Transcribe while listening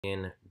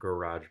in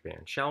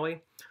GarageBand, shall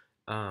we?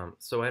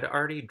 So I'd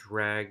already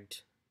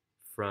dragged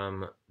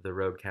from the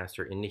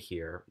Rodecaster into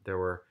here. There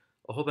were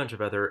a whole bunch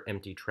of other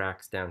empty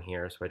tracks down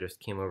here, so I just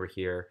came over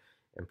here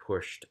and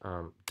pushed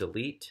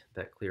delete.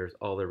 That clears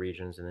all the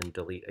regions, and then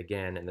delete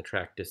again, and the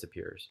track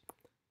disappears.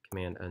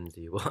 Command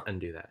undo will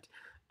undo that.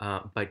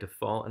 By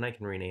default, and I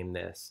can rename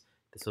this,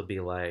 this will be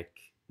like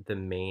the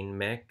main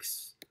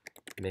mix,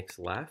 mix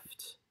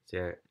left. See,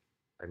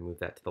 I move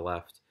that to the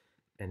left,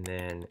 and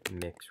then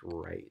mix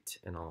right,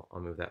 and I'll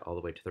move that all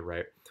the way to the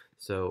right.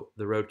 So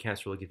the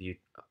Rodecaster will give you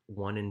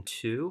 1 and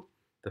 2.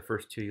 The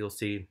first two you'll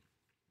see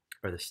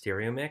are the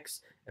stereo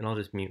mix, and I'll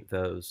just mute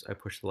those. I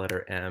push the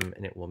letter M,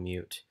 and it will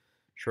mute.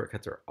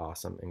 Shortcuts are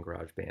awesome in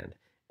GarageBand.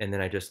 And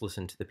then I just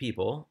listen to the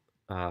people.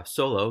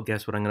 Solo,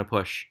 guess what I'm going to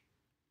push?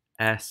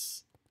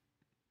 S.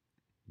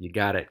 You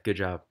got it. Good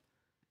job.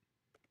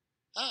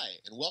 Hi,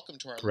 and welcome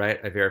to our... Right,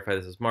 I verify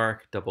this is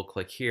Mark, double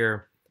click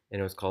here,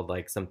 and it was called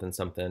like something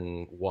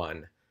something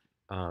 1.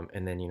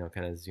 And then,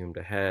 kind of zoomed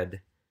ahead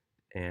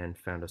and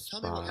found a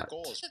spot. Tell me what your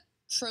goal is.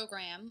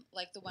 Program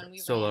like the one we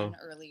Solo. ran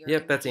earlier.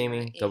 Yep, that's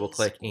Amy. Double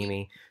click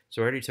Amy.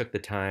 So I already took the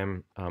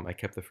time. I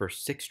kept the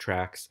first 6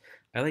 tracks.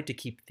 I like to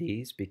keep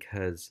these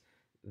because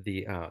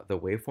the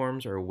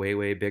waveforms are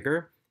way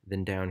bigger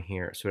than down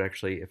here. So it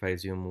actually, if I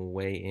zoom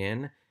way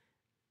in,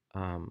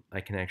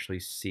 I can actually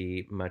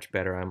see much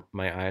better.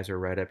 My eyes are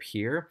right up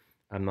here.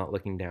 I'm not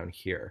looking down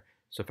here.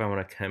 So if I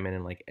want to come in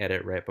and like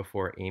edit right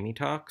before Amy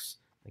talks,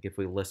 like if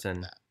we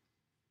listen,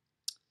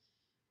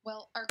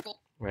 well, our goal,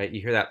 right?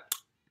 You hear that?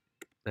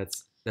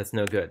 That's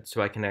no good.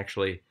 So I can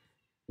actually,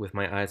 with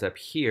my eyes up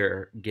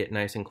here, get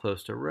nice and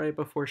close to right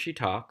before she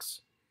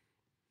talks.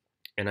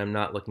 And I'm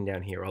not looking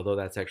down here, although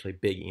that's actually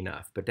big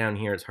enough. But down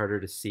here, it's harder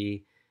to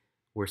see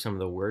where some of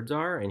the words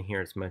are, and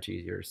here it's much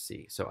easier to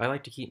see. So I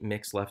like to keep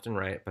mix left and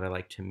right, but I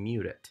like to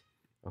mute it,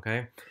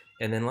 okay?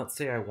 And then let's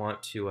say I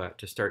want to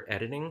start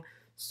editing.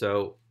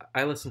 So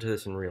I listen to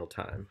this in real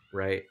time,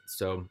 right?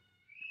 So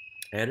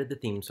I added the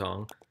theme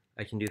song.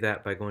 I can do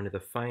that by going to the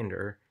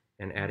Finder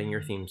and adding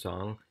your theme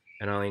song,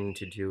 and all I need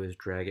to do is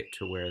drag it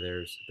to where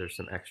there's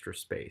some extra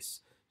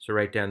space. So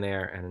right down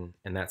there,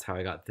 and that's how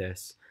I got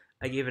this.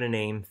 I gave it a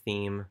name,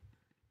 theme.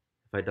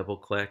 If I double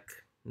click,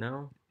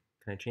 no?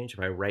 Can I change? If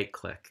I right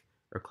click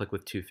or click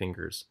with 2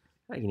 fingers,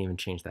 I can even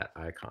change that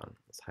icon.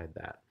 Let's hide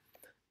that.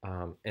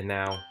 And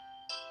now,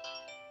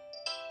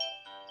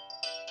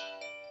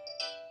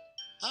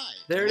 Hi,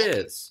 there it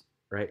is,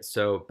 right?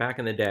 So back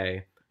in the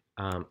day,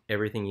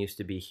 everything used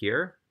to be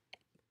here.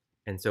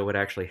 And so what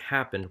actually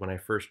happened when I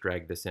first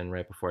dragged this in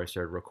right before I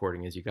started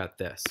recording is you got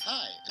this.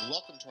 Hi, and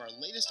welcome to our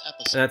latest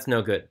episode. And that's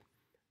no good.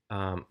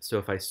 So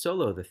if I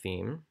solo the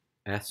theme,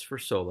 S for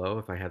solo,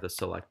 if I have this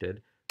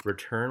selected,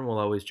 return will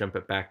always jump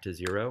it back to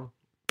 0.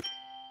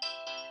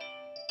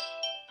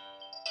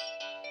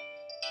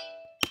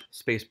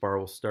 Spacebar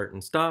will start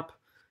and stop,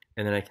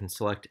 and then I can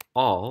select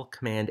all.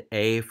 Command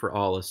A for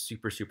all is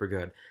super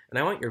good. And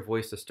I want your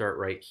voice to start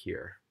right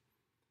here.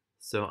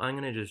 So I'm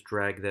going to just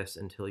drag this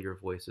until your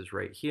voice is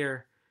right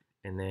here,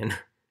 and then,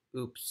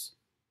 oops,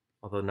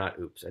 although not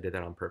oops, I did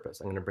that on purpose.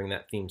 I'm going to bring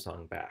that theme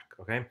song back,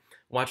 okay?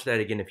 Watch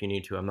that again if you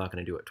need to. I'm not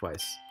going to do it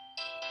twice.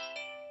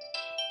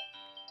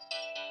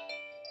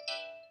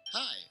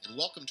 Hi, and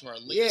welcome to our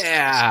latest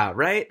Yeah, episode.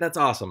 right? That's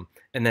awesome.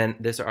 And then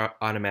this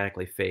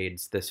automatically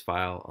fades this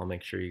file. I'll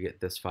make sure you get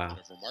this file.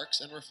 Of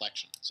remarks and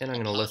reflections. And I'm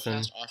going to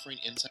listen. Offering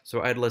insight.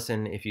 So I'd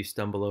listen. If you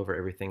stumble over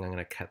everything, I'm going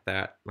to cut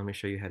that. Let me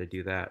show you how to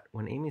do that.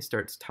 When Amy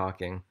starts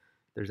talking,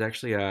 there's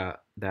actually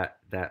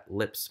that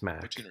lip smack.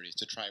 Opportunities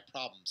to try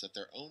problems that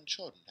their own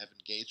children have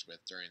engaged with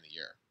during the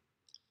year.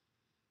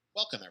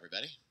 Welcome,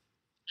 everybody.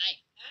 Hi.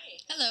 Hi.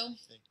 Hello.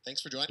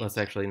 Thanks for joining. Let's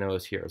actually know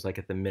it's here. It was like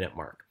at the minute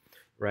mark,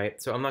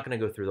 right? So I'm not going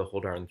to go through the whole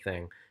darn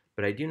thing,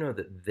 but I do know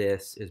that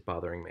this is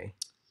bothering me.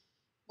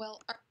 Well,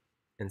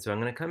 and so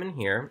I'm going to come in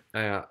here.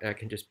 I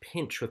can just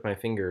pinch with my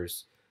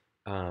fingers.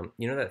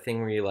 You know that thing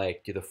where you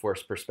like do the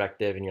forced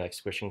perspective and you're like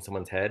squishing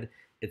someone's head?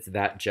 It's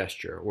that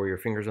gesture where your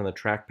fingers on the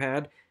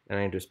trackpad and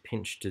I just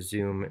pinch to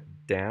zoom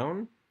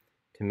down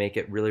to make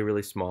it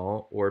really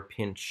small, or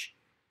pinch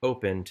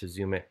open to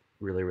zoom it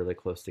really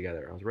close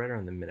together. I was right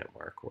around the minute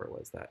mark. Where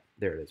was that?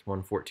 There it is,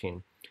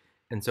 1:14.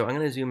 And so I'm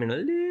going to zoom in a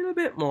little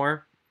bit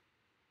more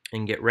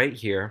and get right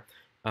here.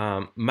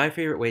 My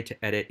favorite way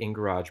to edit in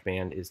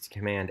GarageBand is to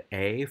Command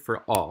A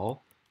for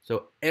all.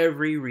 So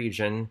every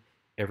region,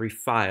 every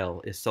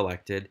file is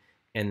selected,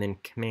 and then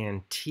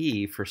Command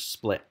T for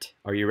split.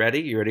 Are you ready?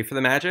 You ready for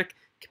the magic?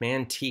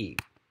 Command T.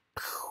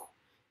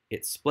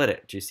 It split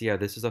it. Do you see how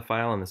this is a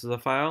file and this is a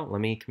file? Let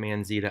me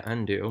Command Z to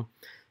undo.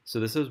 So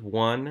this is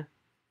one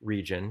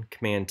region,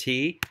 Command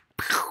T,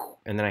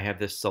 and then I have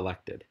this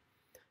selected.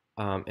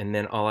 And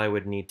then all I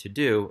would need to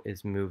do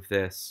is move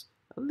this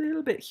a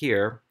little bit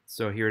here.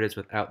 So here it is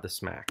without the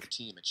smack. Your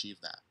team achieve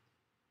that.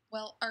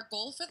 well, our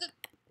goal for the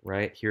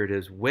Right, here it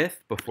is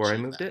with before I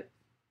moved it.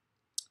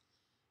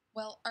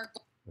 well, our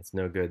That's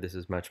no good. This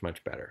is much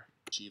better.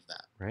 Achieve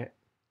that. Right?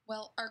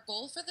 well, our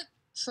goal for the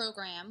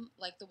program,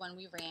 like the one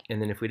we ran.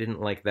 And then if we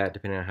didn't like that,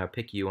 depending on how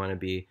picky you want to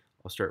be,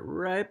 I'll start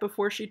right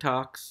before she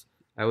talks.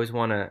 I always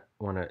wanna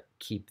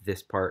keep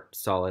this part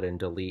solid and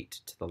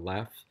delete to the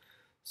left.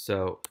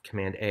 So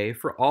Command A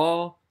for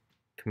all,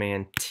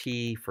 Command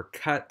T for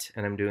cut,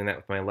 and I'm doing that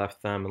with my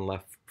left thumb and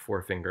left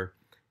forefinger,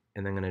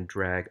 and then I'm gonna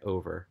drag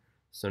over.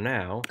 So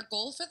now, Our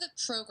goal for the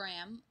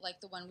program,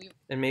 like the one we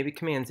and maybe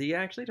Command Z,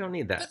 I actually don't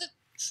need for that. the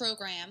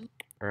program.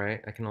 All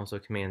right, I can also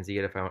Command Z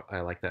it if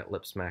I like that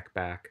lip smack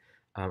back.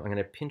 I'm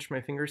gonna pinch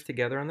my fingers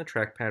together on the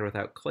trackpad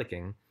without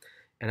clicking.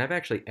 And I've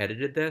actually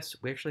edited this.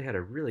 We actually had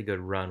a really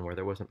good run where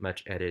there wasn't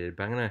much edited,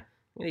 but I'm gonna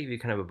give you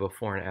kind of a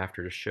before and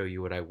after to show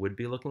you what I would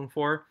be looking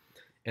for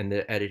and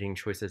the editing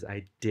choices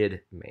I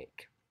did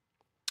make.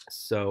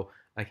 So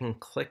I can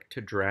click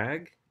to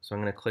drag. So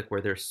I'm gonna click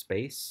where there's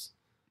space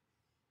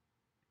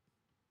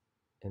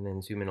and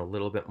then zoom in a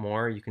little bit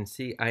more. You can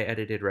see I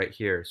edited right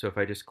here. So if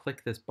I just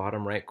click this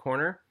bottom right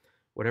corner,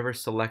 whatever's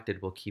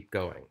selected will keep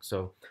going.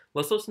 So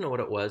let's listen to what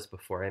it was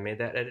before I made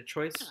that edit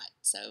choice.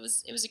 So it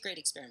was a great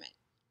experiment.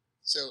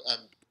 So,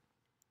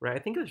 Right, I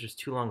think it was just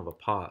too long of a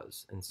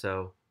pause. And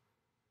so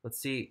let's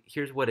see,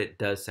 here's what it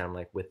does sound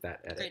like with that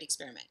edit. Great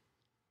experiment.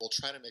 we'll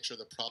try to make sure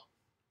the prompt.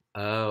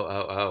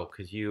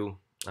 Because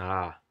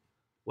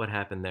what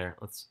happened there?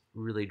 Let's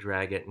really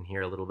drag it in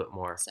here a little bit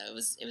more. So it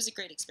was a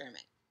great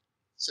experiment.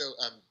 So,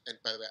 and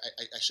by the way,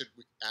 I should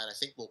add, I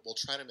think we'll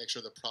try to make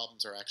sure the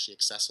problems are actually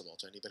accessible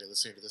to anybody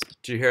listening to this.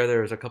 Did you hear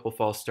there was a couple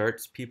false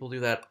starts? People do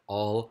that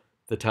all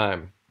the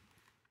time.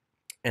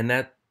 And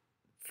that,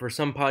 for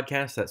some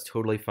podcasts, that's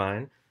totally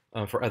fine.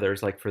 For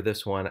others, like for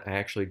this one, I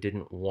actually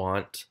didn't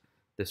want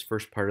this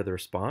first part of the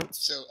response.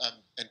 So,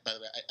 and by the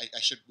way, I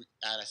should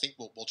add, I think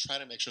we'll try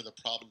to make sure the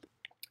problem.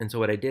 And so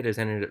what I did is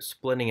I ended up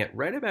splitting it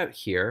right about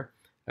here.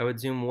 I would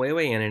zoom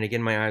way in, and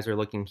again, my eyes are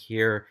looking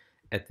here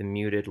at the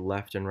muted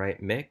left and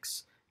right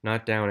mix,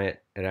 not down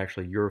at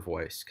actually your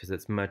voice, because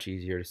it's much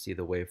easier to see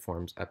the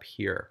waveforms up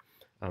here,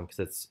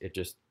 because it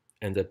just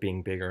ends up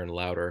being bigger and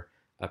louder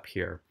up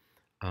here.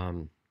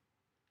 So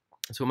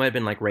it might have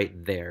been like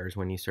right there is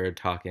when you started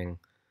talking.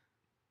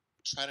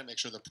 Try to make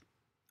sure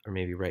or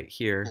maybe right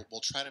here.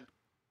 We'll try to.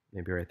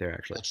 Maybe right there,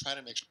 actually. We'll try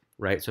to make sure.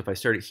 Right, so if I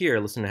start it here,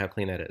 listen to how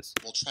clean that is.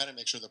 We'll try to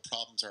make sure the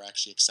problems are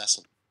actually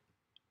accessible.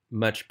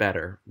 Much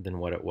better than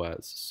what it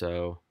was.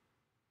 So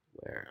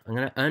I'm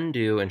going to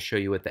undo and show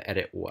you what the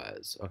edit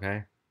was,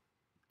 okay?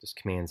 Just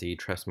Command Z.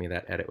 Trust me,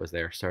 that edit was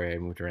there. Sorry I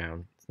moved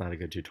around. It's not a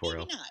good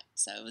tutorial. Maybe not.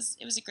 So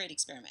it was a great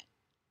experiment.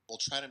 We'll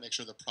try to make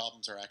sure the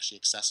problems are actually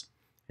accessible.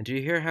 And do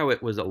you hear how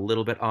it was a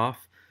little bit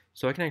off?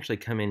 So I can actually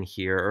come in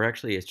here, or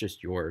actually it's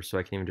just yours, so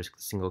I can even just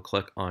single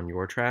click on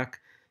your track,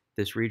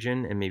 this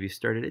region, and maybe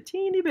start it a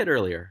teeny bit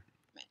earlier.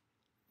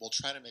 We'll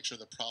try to make sure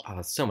the problem. Oh,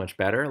 that's so much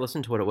better.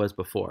 Listen to what it was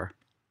before.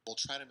 We'll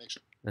try to make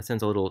sure. That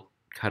sounds a little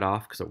cut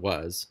off because it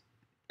was.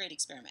 Great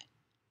experiment.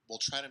 We'll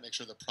try to make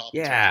sure the problems.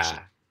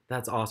 Yeah,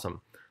 that's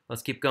awesome.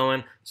 Let's keep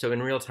going. So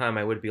in real time,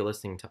 I would be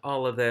listening to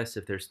all of this.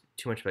 If there's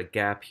too much of a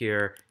gap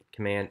here,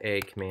 Command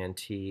A, Command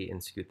T,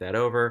 and scoot that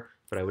over.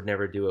 But I would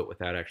never do it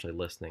without actually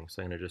listening.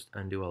 So I'm going to just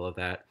undo all of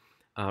that.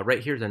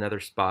 Right here's another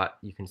spot.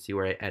 You can see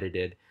where I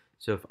edited.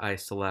 So if I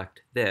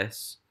select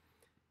this,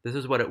 this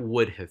is what it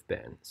would have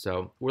been.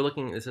 So we're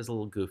looking, this is a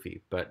little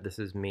goofy, but this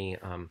is me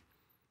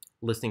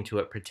listening to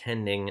it,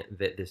 pretending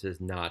that this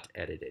is not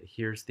edited.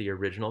 Here's the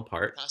original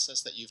part.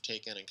 Process that you've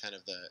taken and kind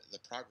of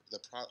the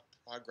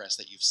progress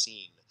that you've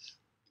seen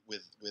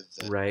with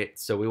the. Right.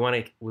 So we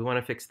want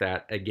to fix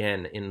that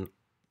again in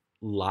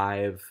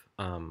live.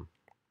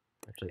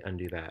 Actually,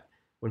 undo that.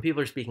 When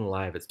people are speaking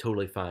live, it's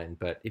totally fine.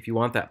 But if you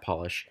want that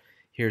polish,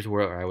 here's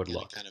where I would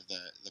look. Kind of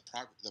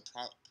the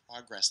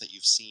progress that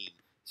you've seen.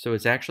 So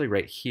it's actually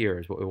right here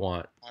is what we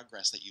want.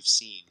 Progress that you've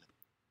seen.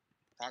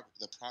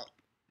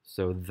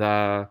 So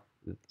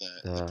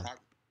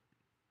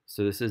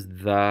so this is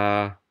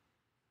the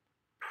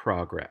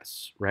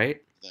progress,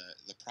 right?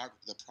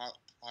 The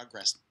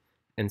progress.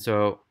 And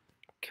so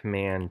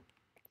Command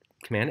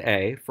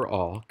A for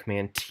all,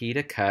 Command T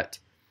to cut,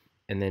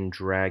 and then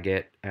drag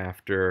it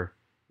after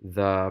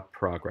the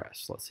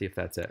progress. Let's see if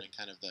that's it. And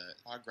kind of the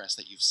progress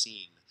that you've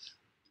seen.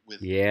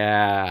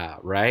 Yeah,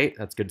 right?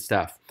 That's good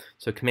stuff.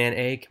 So Command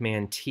A,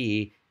 Command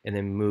T, and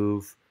then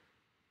move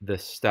the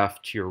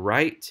stuff to your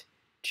right,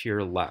 to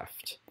your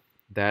left.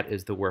 That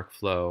is the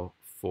workflow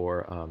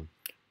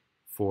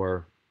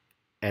for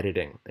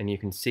editing. And you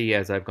can see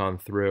as I've gone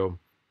through,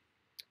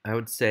 I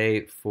would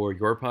say for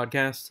your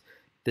podcast,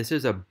 this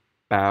is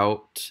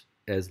about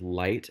as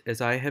light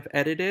as I have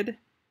edited,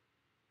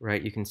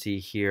 right? You can see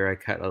here I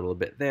cut a little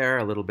bit there,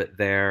 a little bit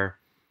there.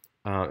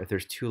 If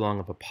there's too long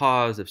of a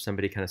pause, if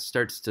somebody kind of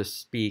starts to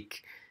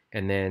speak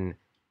and then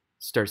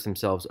starts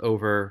themselves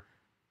over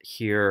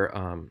here,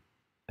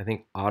 I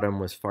think Autumn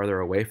was farther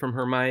away from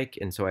her mic,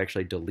 and so I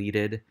actually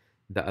deleted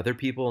the other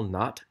people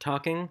not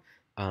talking.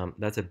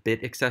 That's a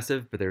bit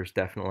excessive, but there's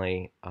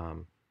definitely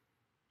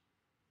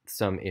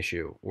some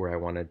issue where I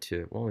wanted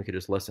to, well, we could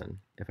just listen.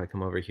 If I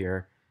come over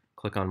here,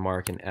 click on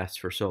Mark and S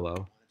for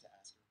solo.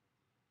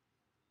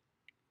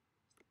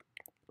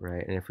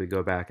 Right, and if we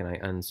go back and I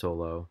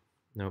unsolo,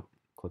 nope,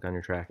 click on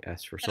your track,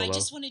 S for But solo. I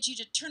just wanted you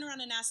to turn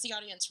around and ask the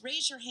audience,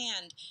 raise your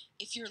hand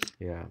if you're...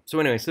 Yeah. So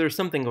anyway, so there's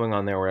something going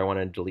on there where I want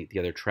to delete the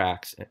other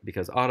tracks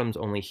because Autumn's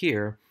only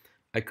here.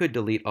 I could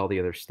delete all the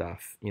other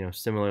stuff. You know,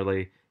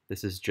 similarly,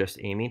 this is just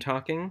Amy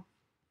talking.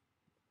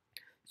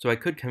 So I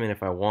could come in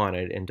if I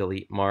wanted and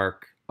delete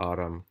Mark,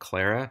 Autumn,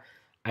 Clara.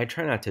 I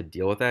try not to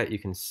deal with that. You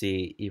can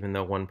see, even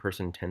though one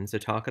person tends to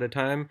talk at a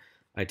time,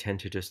 I tend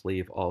to just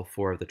leave all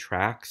 4 of the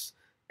tracks,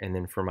 and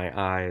then for my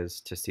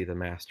eyes to see the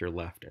master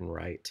left and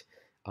right.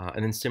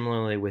 And then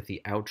similarly with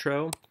the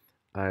outro,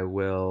 I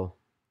will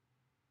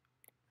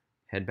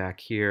head back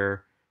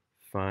here,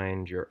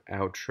 find your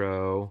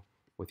outro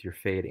with your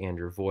fade and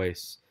your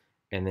voice,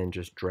 and then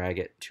just drag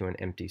it to an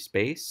empty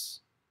space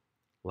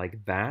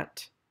like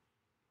that.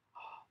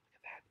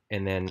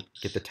 And then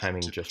get the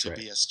timing just right.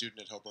 To be a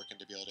student at Homework and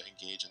to be able to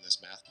engage in this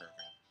math program.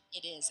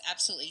 It is,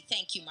 absolutely.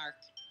 Thank you, Mark.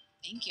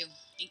 Thank you.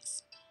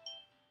 Thanks.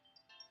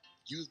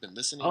 You've been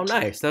listening Oh, to...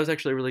 nice. That was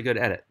actually a really good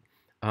edit.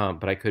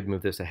 But I could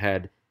move this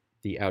ahead.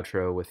 The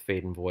outro with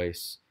fade and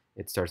voice,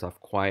 it starts off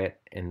quiet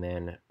and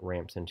then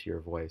ramps into your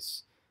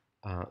voice.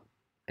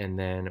 And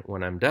then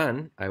when I'm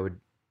done, I would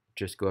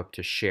just go up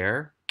to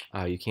share.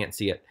 You can't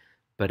see it,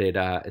 but it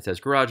says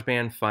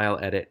GarageBand, file,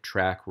 edit,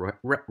 track,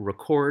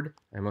 record.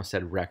 I almost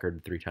said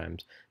record 3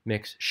 times.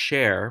 Mix,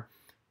 share,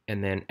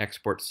 and then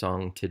export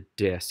song to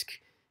disk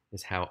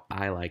is how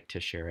I like to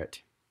share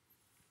it.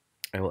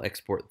 I will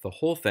export the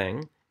whole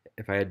thing.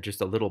 If I had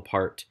just a little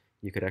part,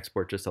 you could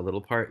export just a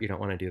little part. You don't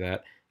want to do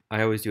that.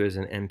 I always do it as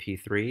an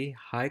MP3,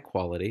 high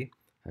quality.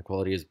 High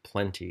quality is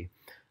plenty.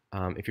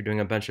 If you're doing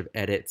a bunch of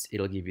edits,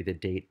 it'll give you the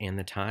date and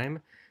the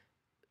time.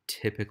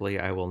 Typically,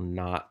 I will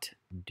not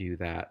do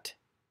that.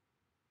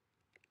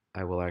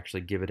 I will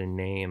actually give it a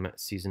name,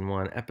 season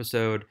 1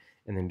 episode,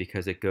 and then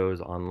because it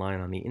goes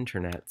online on the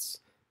internets,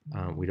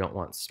 we don't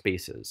want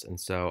spaces. And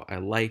so I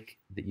like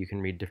that you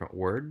can read different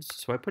words.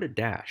 So I put a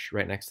dash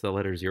right next to the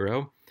letter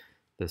 0,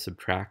 the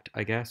subtract,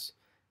 I guess,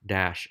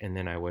 dash, and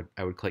then I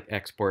would click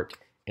export,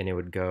 and it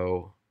would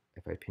go,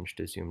 if I pinch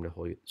to zoom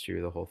to show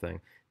you the whole thing,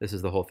 this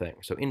is the whole thing.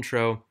 So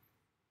intro,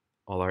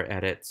 all our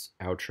edits,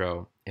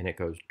 outro, and it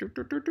goes doo,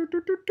 doo, doo, doo,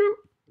 doo, doo, doo.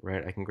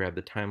 Right? I can grab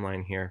the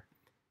timeline here,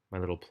 my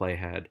little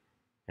playhead,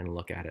 and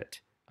look at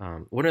it.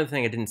 One other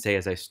thing I didn't say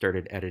as I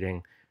started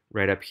editing,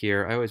 right up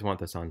here, I always want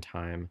this on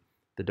time.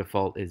 The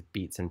default is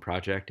beats and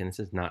project, and this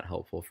is not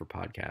helpful for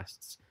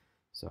podcasts.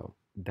 So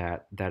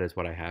that is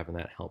what I have, and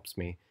that helps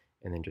me.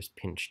 And then just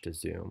pinch to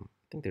zoom.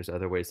 I think there's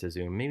other ways to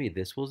zoom. Maybe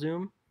this will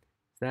zoom.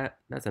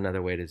 That's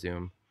another way to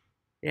zoom.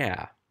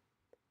 Yeah.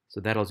 So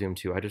that'll zoom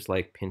too. I just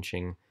like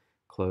pinching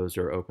close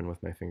or open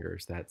with my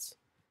fingers. That's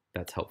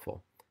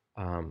helpful.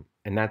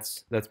 And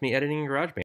that's me editing in GarageBand.